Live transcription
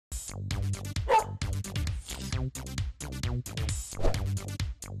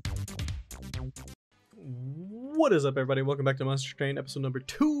What is up, everybody? Welcome back to Monster Train episode number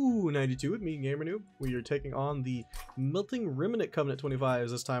 292 with me, GamerKnoob. We are taking on the Melting Remnant Covenant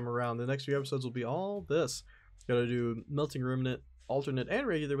 25s this time around. The next few episodes will be all this. Gotta do Melting Remnant alternate and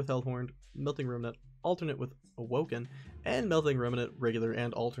regular with Hellhorn, Melting Remnant alternate with Awoken, and Melting Remnant regular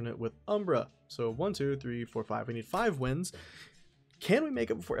and alternate with Umbra. So 1, 2, 3, 4, 5. We need 5 wins. Can we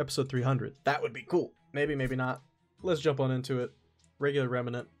make it before episode 300? That would be cool. Maybe, maybe not. Let's jump on into it. Regular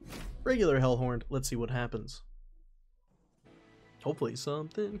Remnant, regular Hellhorn. Let's see what happens. Hopefully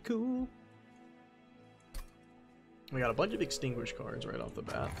something cool. We got a bunch of extinguished cards right off the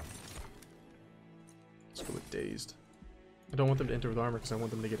bat. Let's go with Dazed. I don't want them to enter with armor because I want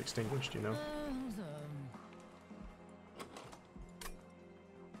them to get extinguished, you know?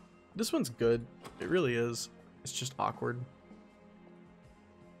 This one's good. It really is. It's just awkward.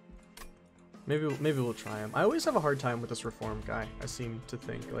 Maybe we'll try him. I always have a hard time with this reform guy. I seem to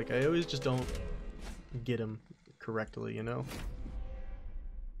think. Like, I always just don't get him correctly, you know?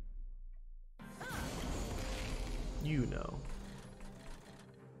 You know.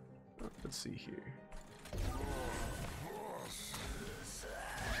 Let's see here.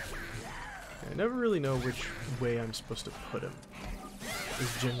 I never really know which way I'm supposed to put him.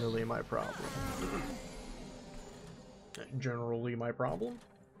 Is generally my problem. Generally my problem?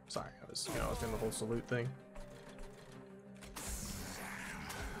 Sorry, I was doing the whole salute thing.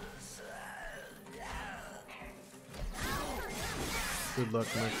 Good luck,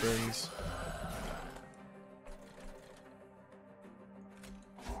 my friends.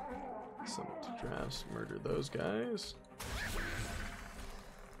 Some drafts, murder those guys.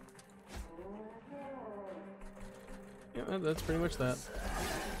 Yeah, that's pretty much that.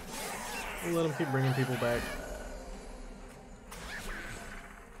 We'll let them keep bringing people back.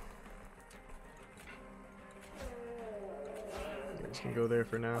 I just can go there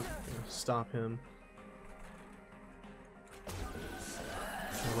for now. Stop him.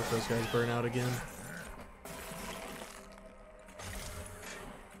 I'll let those guys burn out again.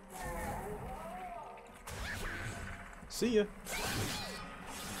 See ya.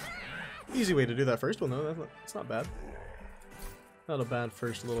 Easy way to do that first one though. That's not bad. Not a bad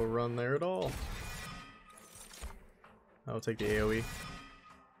first little run there at all. I'll take the AoE.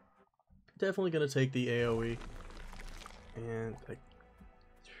 Definitely gonna take the AoE. And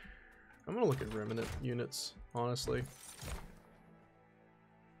I'm gonna look at Remnant units, honestly.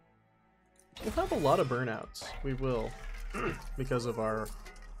 We'll have a lot of burnouts. We will. Because of our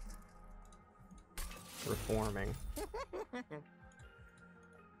reforming.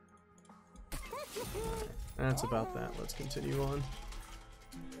 That's about that. Let's continue on.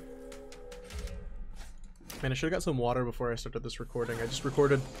 Man, I should have got some water before I started this recording. I just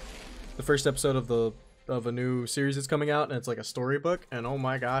recorded the first episode of a new series that's coming out, and it's like a storybook, and oh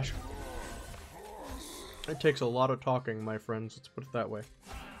my gosh. It takes a lot of talking, my friends. Let's put it that way.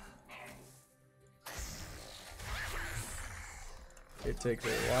 It takes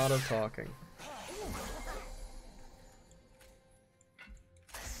a lot of talking.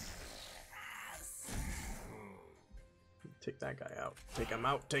 Take that guy out. Take him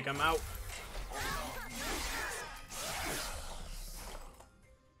out. Take him out.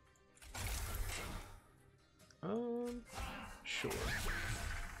 Sure.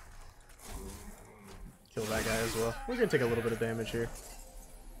 Kill that guy as well. We're gonna take a little bit of damage here.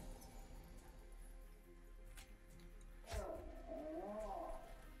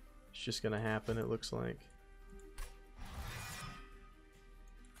 It's just gonna happen, it looks like.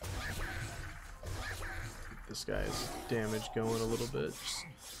 This guy's damage going a little bit,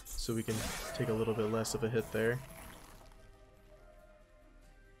 just so we can take a little bit less of a hit there.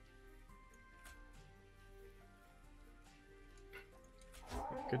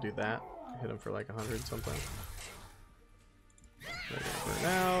 Could do that. Hit him for like 100 something. They're gonna burn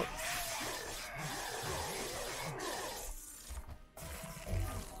out.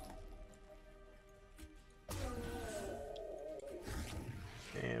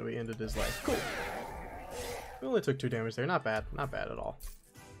 And we ended his life. Cool. We only took 2 damage there. Not bad. Not bad at all.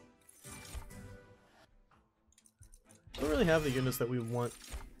 Don't really have the units that we want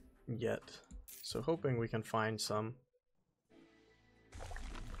yet. So hoping we can find some.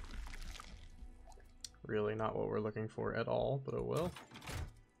 Really not what we're looking for at all, but oh well.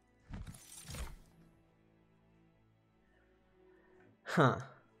 Huh.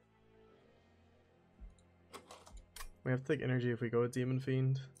 We have to take energy if we go with Demon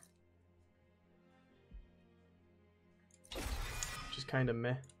Fiend. Just kind of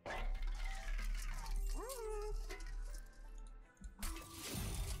meh.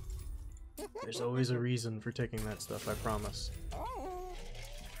 There's always a reason for taking that stuff, I promise.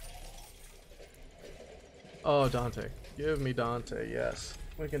 Oh, Dante. Give me Dante, yes.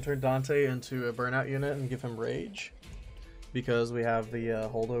 We can turn Dante into a burnout unit and give him rage. Because we have the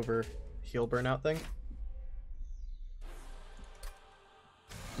holdover heal burnout thing.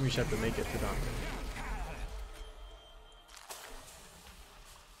 We just have to make it to Dante.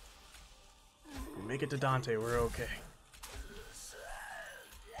 If we make it to Dante, we're okay.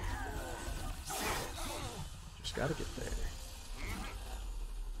 Just gotta get there.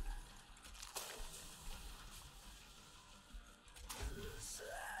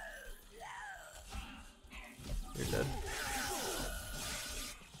 You're dead.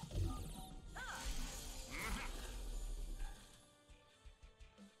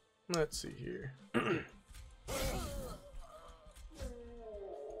 Let's see here. If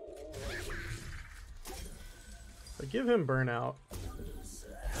I give him burnout,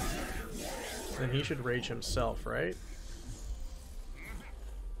 then he should rage himself, right?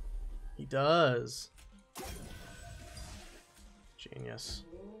 He does. Genius.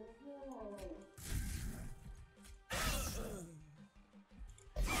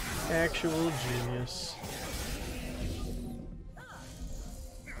 Actual genius.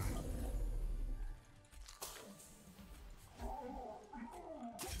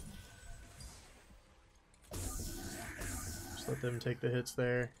 Just let them take the hits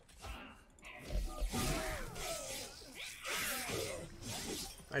there.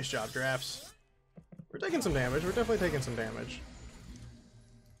 Nice job, Drafts. We're taking some damage. We're definitely taking some damage.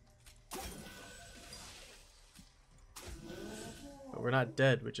 But we're not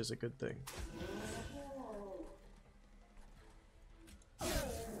dead, which is a good thing.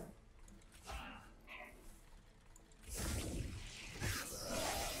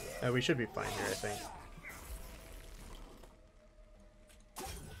 We should be fine here, I think.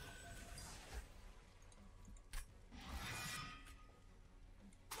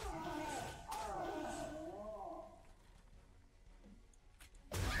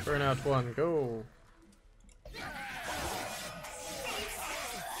 Burnout 1, go!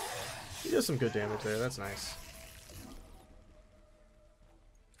 He does some good damage there, that's nice.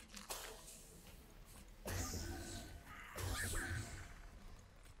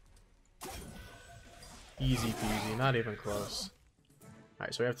 Easy peasy, not even close.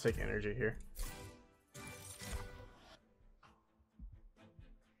 Alright, so we have to take energy here.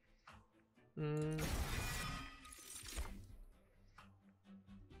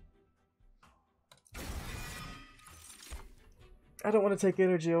 I don't want to take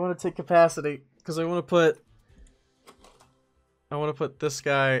energy, I want to take capacity. Because I want to put this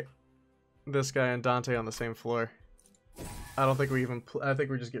guy and Dante on the same floor. I don't think we even, I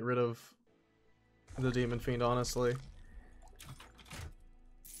think we just get rid of the Demon Fiend, honestly.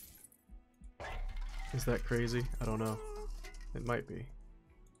 Is that crazy? I don't know. It might be.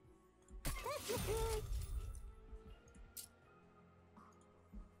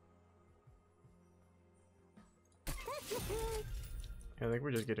 I think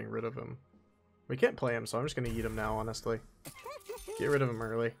we're just getting rid of him. We can't play him, so I'm just gonna eat him now, honestly. Get rid of him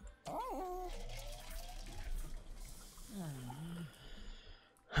early.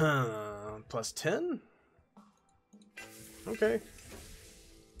 Plus 10? Okay.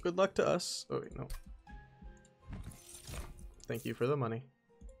 Good luck to us. Oh, wait, no. Thank you for the money.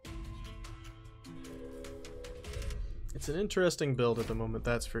 It's an interesting build at the moment,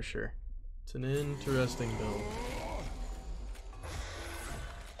 that's for sure. It's an interesting build.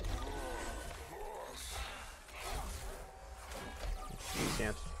 You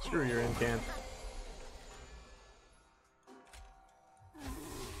can't. Screw your incant.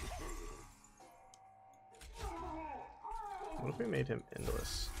 What if we made him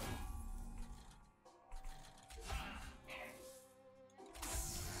endless?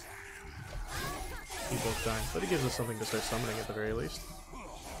 He both die, but it gives us something to start summoning at the very least.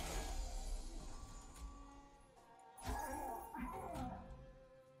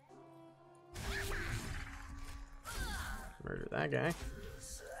 Murder that guy.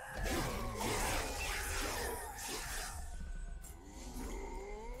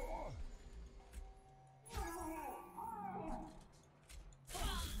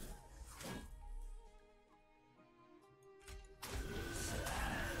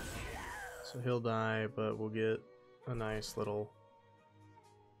 So he'll die, but we'll get a nice little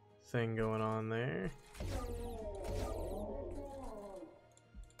thing going on there.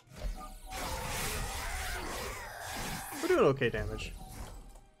 We're doing okay damage.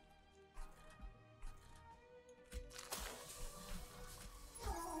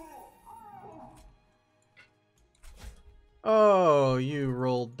 Oh, you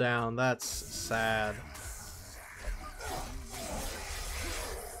rolled down. That's sad.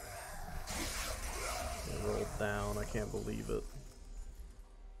 They rolled down. I can't believe it.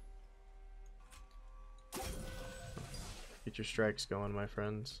 Get your strikes going, my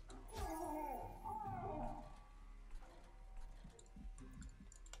friends.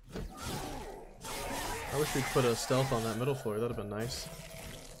 I wish we'd put a stealth on that middle floor. That'd have been nice.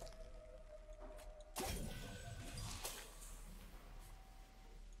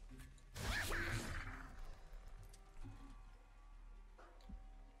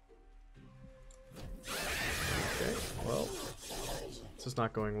 Okay, well, this is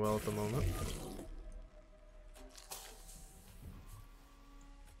not going well at the moment.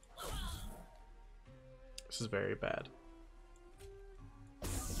 This is very bad.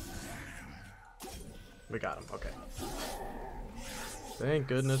 We got him, okay. Thank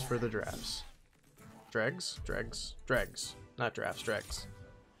goodness for the drafts. Dregs? Dregs. Dregs. Not drafts, dregs.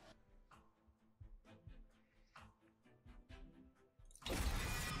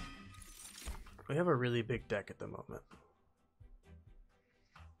 We have a really big deck at the moment.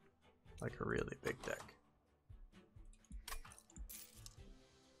 Like a really big deck.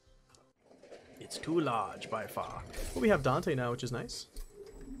 It's too large by far. But we have Dante now, which is nice.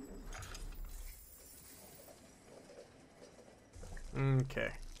 Okay.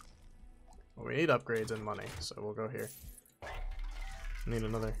 Well, we need upgrades and money, so we'll go here. Need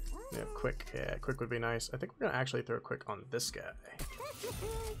another. Yeah, quick. Yeah, quick would be nice. I think we're gonna actually throw a quick on this guy.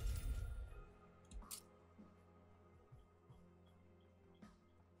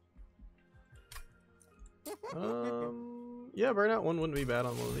 Yeah, burnout one wouldn't be bad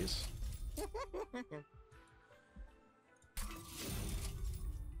on one of these.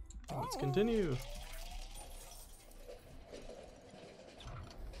 Let's continue.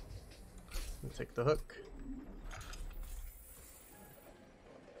 We'll take the hook.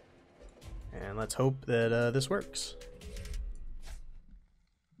 And let's hope that this works.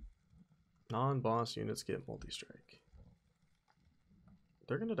 Non-boss units get multi-strike.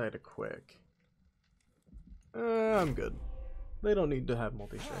 They're gonna die to quick. I'm good. They don't need to have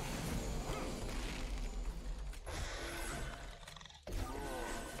multi-strike.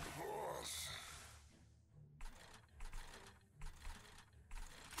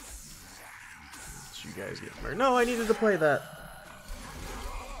 You guys get murdered. No, I needed to play that.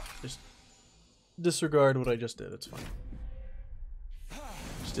 Just disregard what I just did. It's fine.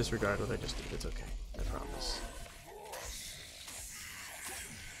 Just disregard what I just did. It's okay. I promise.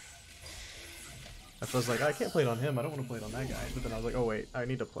 I was like, I can't play it on him. I don't want to play it on that guy. But then I was like, oh wait, I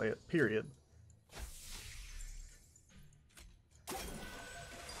need to play it. Period. I'll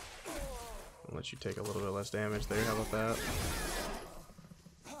let you take a little bit less damage there. How about that?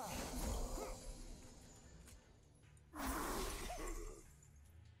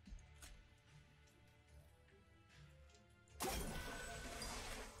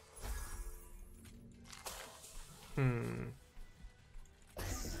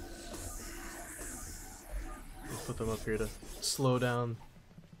 We'll put them up here to slow down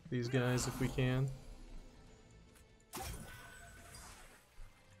these guys if we can.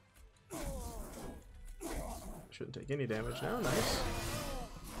 Shouldn't take any damage now. Nice.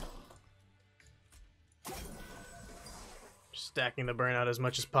 Stacking the burnout as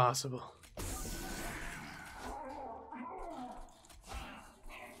much as possible.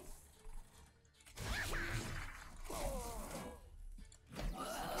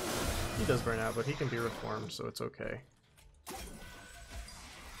 He does burn out, but he can be reformed, so it's okay.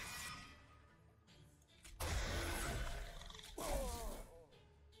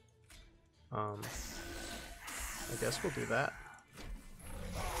 I guess we'll do that.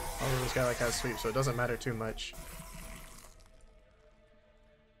 Although this guy like has sweep, so it doesn't matter too much.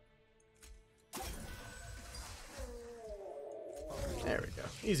 There we go.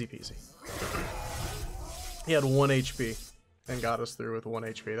 Easy peasy. He had 1 HP and got us through with 1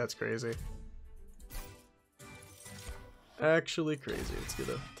 HP. That's crazy. Actually crazy. Let's get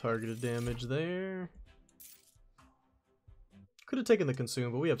a targeted damage there. Could have taken the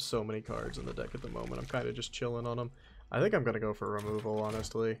consume, but we have so many cards in the deck at the moment. I'm kind of just chilling on them. I think I'm going to go for removal,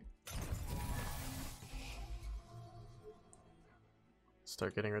 honestly.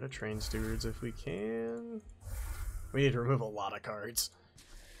 Start getting rid of train stewards if we can. We need to remove a lot of cards.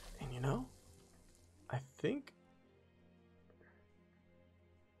 And you know, I think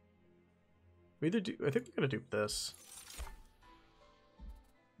we either do. I think we're gonna do this.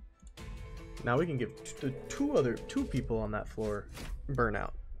 Now we can give the two people on that floor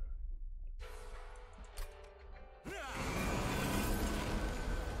burnout.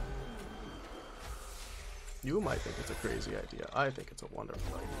 You might think it's a crazy idea. I think it's a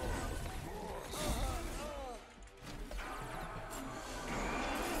wonderful idea.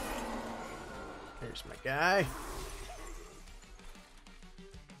 Here's my guy.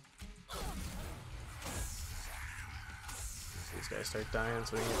 These guys start dying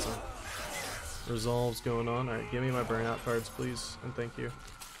so we can get some resolves going on. Alright, give me my burnout cards, please, and thank you.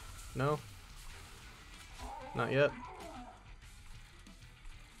 No? Not yet?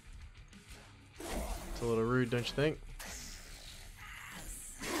 It's a little rude, don't you think?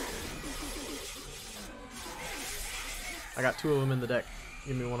 I got 2 of them in the deck.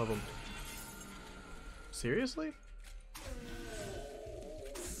 Give me 1 of them. Seriously?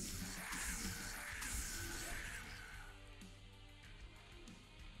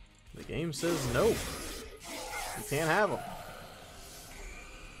 The game says no. You can't have them.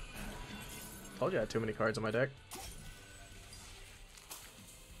 Told you I had too many cards on my deck.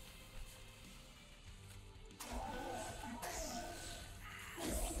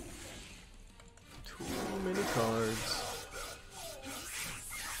 Too many cards.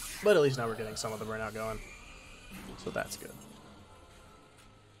 But at least now we're getting some of the burnout going. So that's good.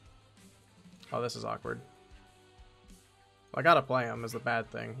 Oh, this is awkward. I gotta play them is the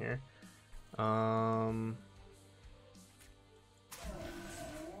bad thing here. I'm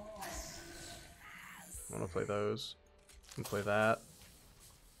gonna play those. And play that.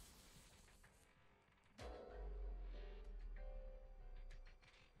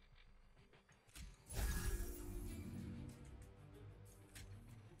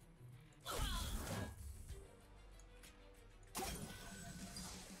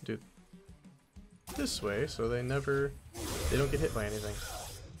 Do this way so they don't get hit by anything.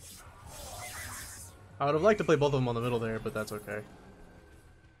 I would have liked to play both of them on the middle there, but that's okay.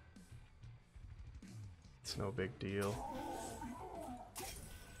 It's no big deal.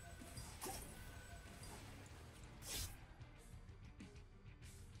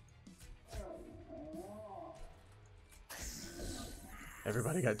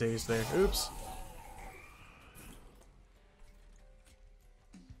 Everybody got dazed there. Oops.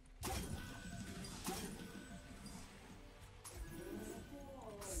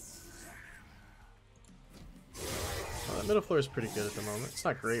 Middle floor is pretty good at the moment. It's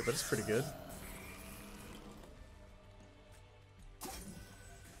not great, but it's pretty good.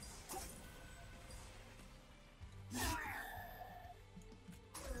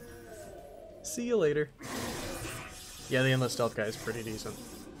 See you later. Yeah, the endless stealth guy is pretty decent.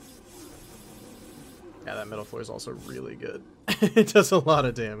 Yeah, that middle floor is also really good. It does a lot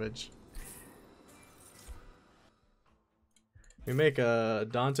of damage. We make a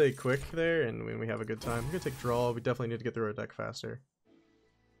Dante quick there, and when we have a good time, we're gonna take draw. We definitely need to get through our deck faster.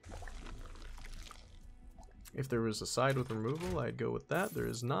 If there was a side with removal, I'd go with that. There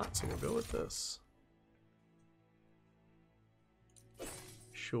is not, so we'll go with this.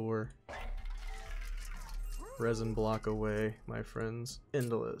 Sure. Resin block away, my friends.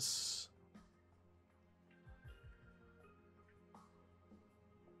 Endless.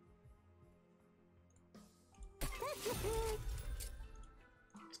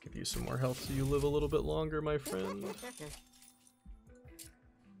 Give you some more health so you live a little bit longer, my friend.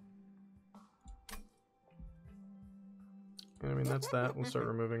 I mean, that's that. We'll start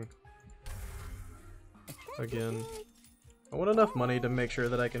removing again. I want enough money to make sure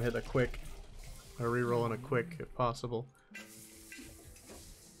that I can hit a reroll and a quick if possible.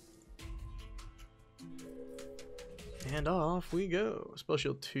 And off we go. Spell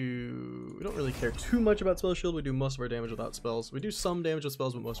shield 2. We don't really care too much about spell shield. We do most of our damage without spells. We do some damage with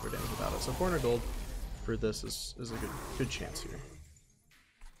spells, but most of our damage without it. So 400 gold for this is a good chance here.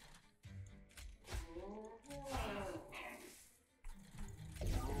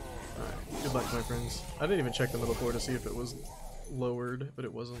 Alright, good luck, my friends. I didn't even check the middle floor to see if it was lowered, but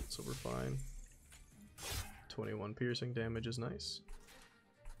it wasn't, so we're fine. 21 piercing damage is nice.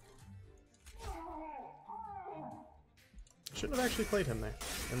 Shouldn't have actually played him there,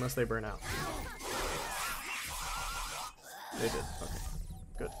 unless they burn out. They did. Okay.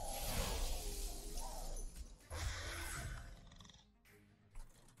 Good.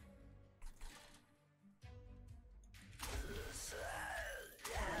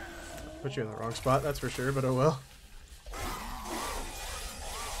 Put you in the wrong spot, that's for sure, but oh well.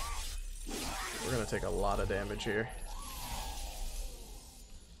 We're gonna take a lot of damage here.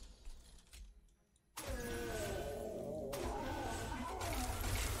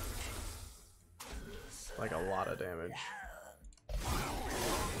 Like a lot of damage.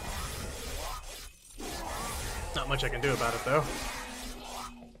 Not much I can do about it though.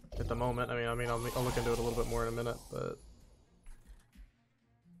 At the moment, I mean, I'll look into it a little bit more in a minute, but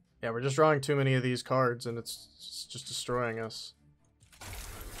Yeah, we're just drawing too many of these cards, and it's just destroying us.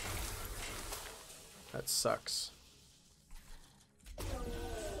 That sucks.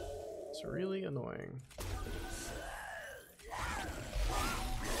 It's really annoying.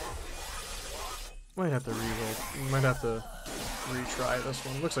 Might have to reroll. Might have to retry this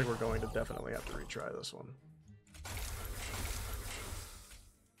one. Looks like we're going to definitely have to retry this one.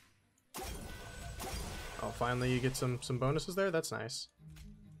 Oh, finally you get some bonuses there? That's nice.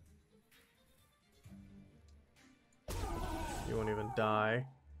 You won't even die.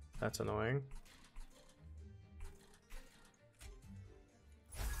 That's annoying.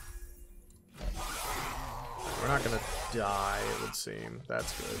 We're not gonna die, it would seem.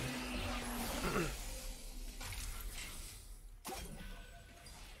 That's good.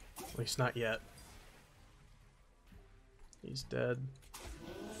 At least not yet. He's dead.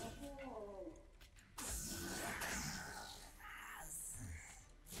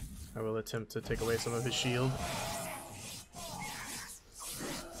 I will attempt to take away some of his shield.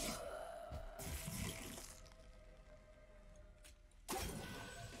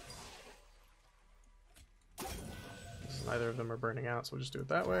 Neither of them are burning out, so we'll just do it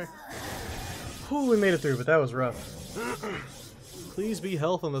that way. Whew, we made it through, but that was rough. Please be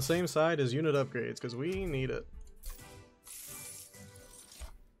health on the same side as unit upgrades, because we need it.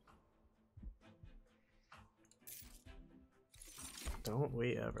 Don't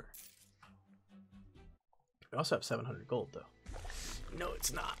we ever. We also have 700 gold, though. No,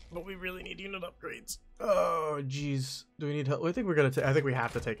 it's not, but we really need unit upgrades. Oh, jeez. Do we need help? I think we're gonna. I think we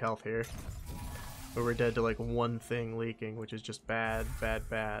have to take health here. But we're dead to like one thing leaking, which is just bad, bad,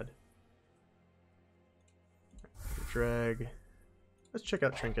 bad. Drag. Let's check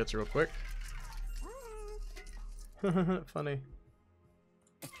out trinkets real quick. Funny.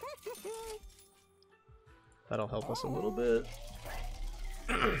 That'll help us a little bit.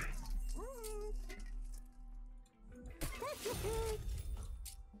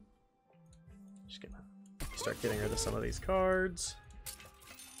 Just gonna start getting rid of some of these cards.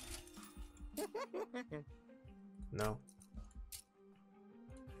 No.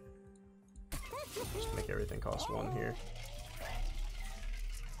 Just make everything cost 1 here.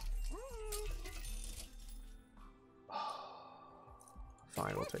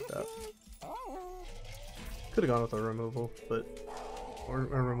 Fine, we'll take that. Could have gone with a removal, but or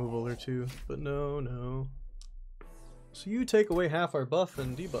a removal or 2, but no. So you take away half our buff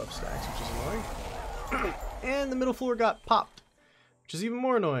and debuff stacks, which is annoying. And the middle floor got popped, which is even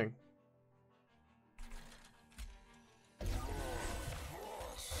more annoying.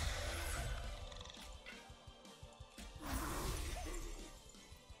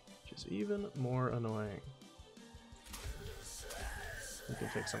 Even more annoying. You can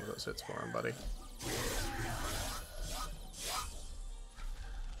take some of those hits for him, buddy.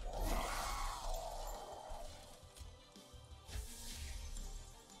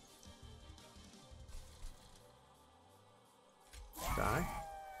 Die.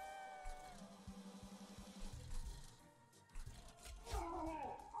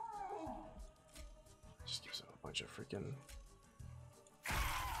 Just gives him a bunch of freaking...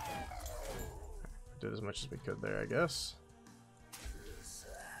 Did as much as we could there, I guess.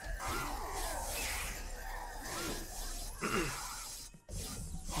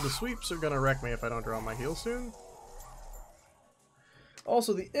 The sweeps are gonna wreck me if I don't draw my heal soon.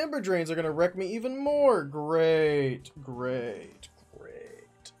 Also, the Ember Drains are gonna wreck me even more. Great.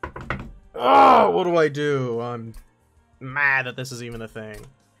 Oh, what do I do? I'm mad that this is even a thing.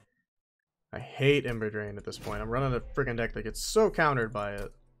 I hate Ember Drain at this point. I'm running a freaking deck that gets so countered by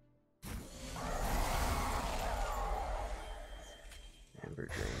it. Ember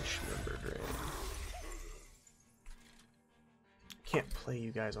Drain. Can't play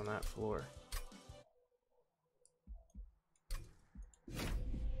you guys on that floor.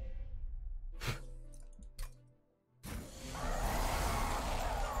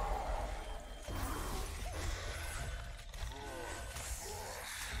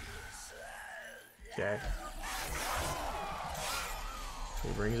 Okay. He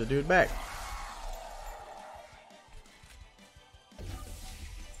brings a dude back.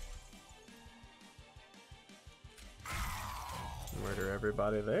 Murder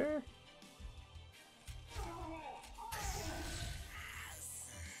everybody there.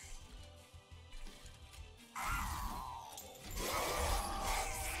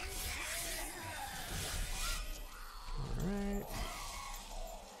 Alright.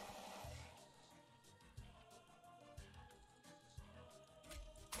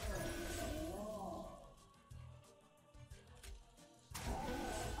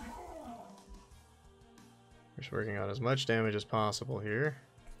 Just working on as much damage as possible here.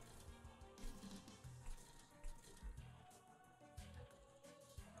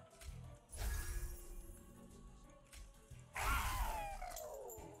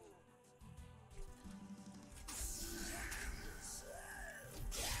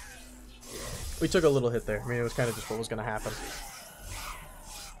 We took a little hit there. I mean, it was kind of just what was going to happen.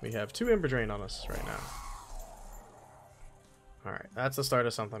 We have 2 Ember Drain on us right now. Alright, that's the start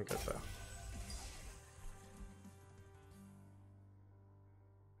of something good, though.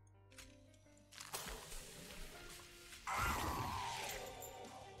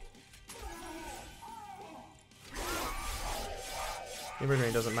 Ember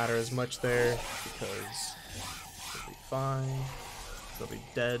Drain doesn't matter as much there because we'll be fine. They'll be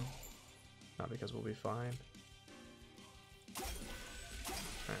dead. Not because we'll be fine.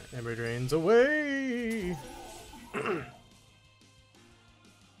 Alright, Ember Drain's away!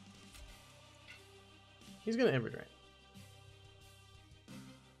 He's gonna Ember Drain.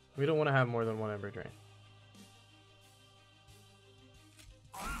 We don't want to have more than 1 Ember Drain.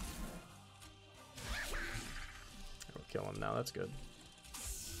 We'll kill him now, that's good.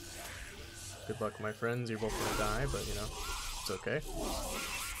 Good luck, my friends. You're both gonna die, but you know, it's okay.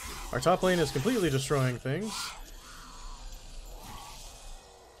 Our top lane is completely destroying things.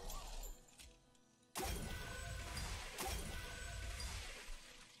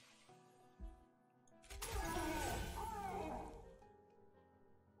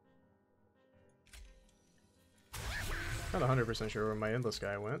 Not 100% sure where my endless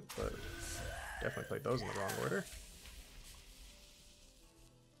guy went, but definitely played those in the wrong order.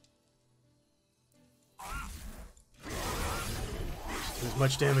 Do as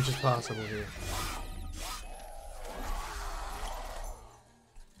much damage as possible here.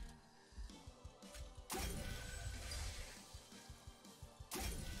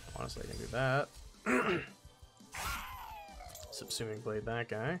 Honestly, I can do that. Subsuming Blade that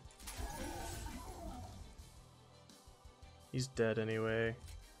guy. He's dead anyway.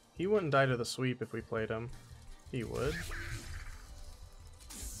 He wouldn't die to the sweep if we played him. He would.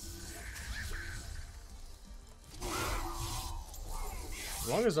 As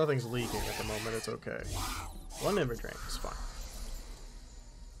long as nothing's leaking at the moment, it's okay. 1 Ember Drain is fine.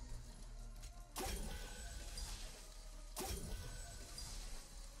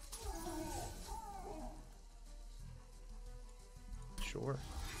 Sure.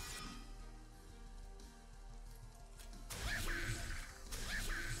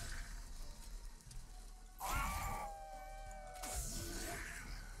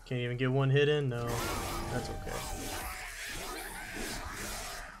 Can't even get 1 hit in? No. That's okay.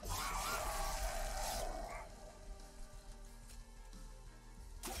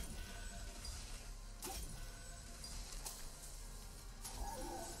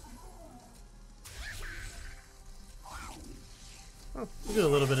 Oh, we did a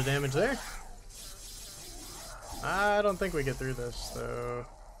little bit of damage there. I don't think we get through this, though.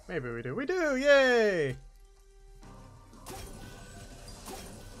 Maybe we do. We do! Yay!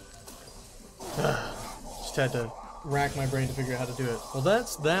 Just had to rack my brain to figure out how to do it. Well,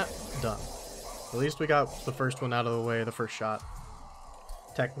 that's that done. At least we got the first one out of the way, the first shot.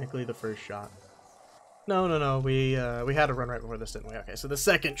 Technically the first shot. No, we had a run right before this, didn't we? Okay, so the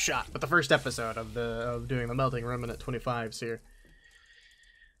second shot, but the first episode of doing the Melting Remnant 25s here.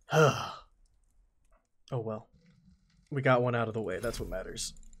 Oh well. We got one out of the way, that's what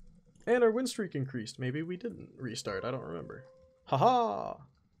matters. And our win streak increased. Maybe we didn't restart, I don't remember. Haha!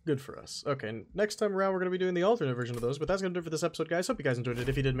 Good for us. Okay, next time around we're going to be doing the alternate version of those, but that's going to do it for this episode, guys. Hope you guys enjoyed it.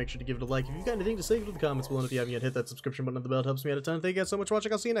 If you did, make sure to give it a like. If you've got anything to say, leave it in the comments below. And if you haven't yet, hit that subscription button on the bell. It helps me out a ton. Thank you guys so much for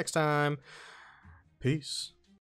watching. I'll see you next time. Peace.